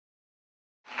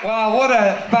Wow, what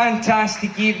a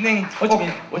fantastic evening. What do you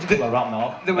mean? What do you mean by wrapping that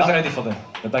up? There was ready for the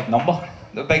big number.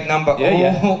 The big number.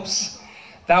 Yeah. Oops.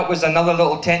 That was another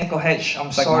little technical hitch.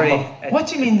 I'm sorry. What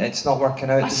do you mean? It's not working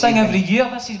out. I sing every year.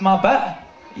 This is my bit.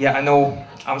 Yeah, I know.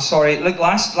 I'm sorry. Look, the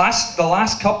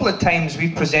last couple of times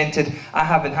we've presented, I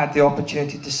haven't had the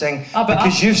opportunity to sing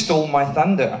because you stole my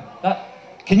thunder.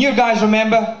 Can you guys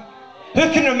remember?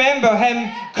 Who can remember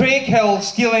him, Craig Hill,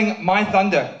 stealing my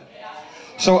thunder?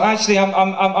 So actually,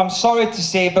 I'm sorry to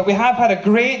say, but we have had a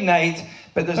great night,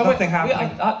 but there's nothing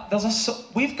happening.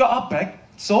 We've got a big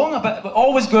song, we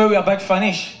always go with a big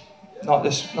finish. Not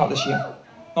this year.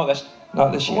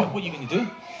 Not this year. What are you going to do?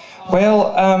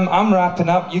 Well, I'm wrapping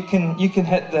up. You can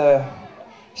hit the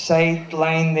side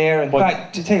line there. In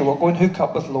fact, to tell you what, go and hook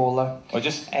up with Lola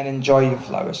and enjoy your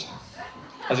flowers.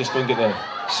 I'll just go and get the...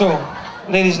 So,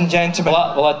 ladies and gentlemen...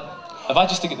 Have I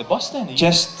just to get the bus then?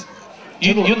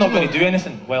 You're not going to do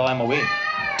anything while I'm away?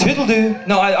 Toodle-doo.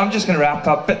 No, I'm just going to wrap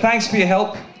up. But thanks for your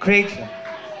help, Craig.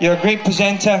 You're a great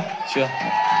presenter. Sure.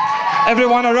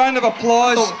 Everyone, a round of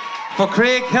applause for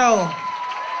Craig Hill.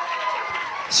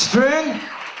 Stroon,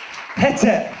 hit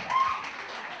it.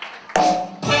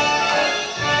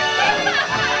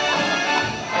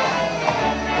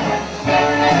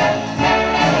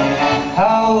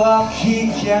 How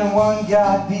lucky can one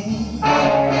guy be?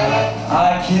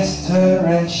 I kissed her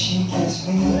and she kissed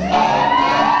me.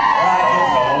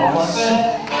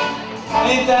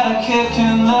 Ain't that a kick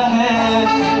in the head?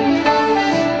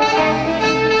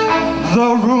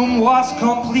 The room was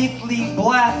completely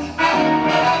black.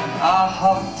 I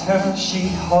hugged her, she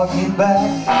hugged me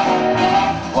back.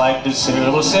 Like the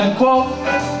sailor said, quote,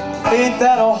 ain't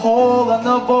that a hole in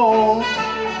the bowl?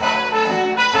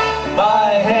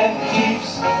 My head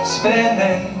keeps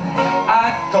spinning.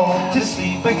 I go to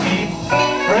sleep and keep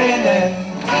grinning.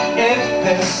 If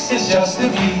this is just the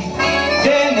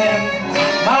beginning,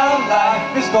 my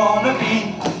life is gonna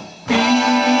be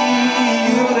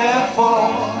beautiful.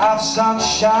 I've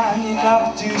sunshine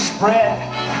enough to spread,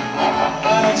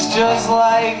 and it's just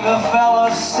like the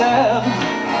fella said.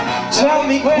 Tell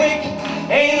me quick,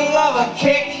 ain't love a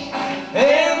kick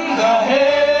in the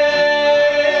head?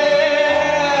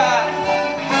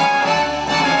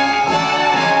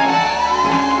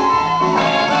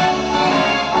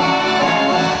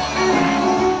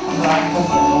 Like the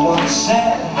one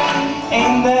said,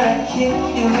 ain't that a kick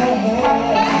in the head?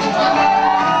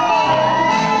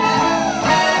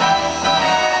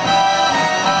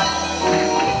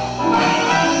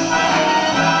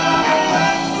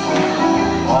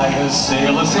 Like a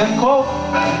sailor said, quote,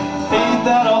 ain't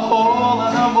that a hole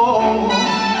in a bowl?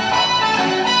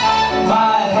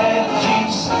 My head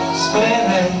keeps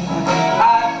spinning.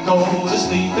 I go to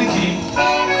sleep and keep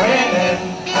grinning.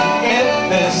 If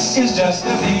this is just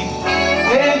the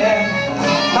beginning,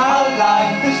 my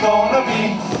life is gonna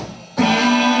be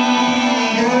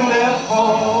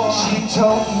beautiful. She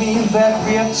told me that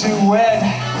we're too wet,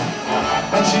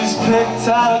 and she's picked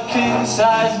out a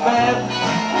king-size bed,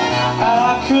 and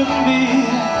I couldn't be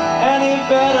any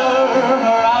better,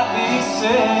 or I'd be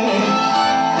sick.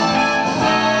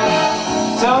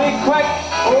 Tell me quick,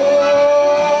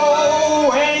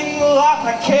 oh, ain't love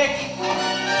a kick?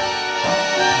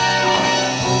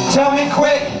 Tell me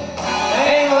quick,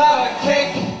 ain't love a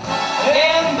kick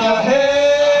in the head?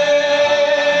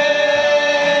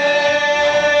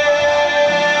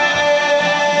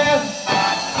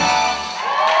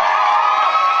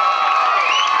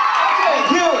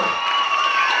 Thank you.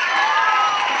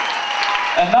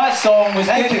 And that song was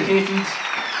dedicated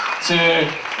to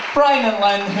Brian and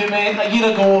Lynn, who met a year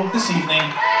ago this evening.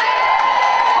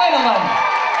 Brian and Lynn.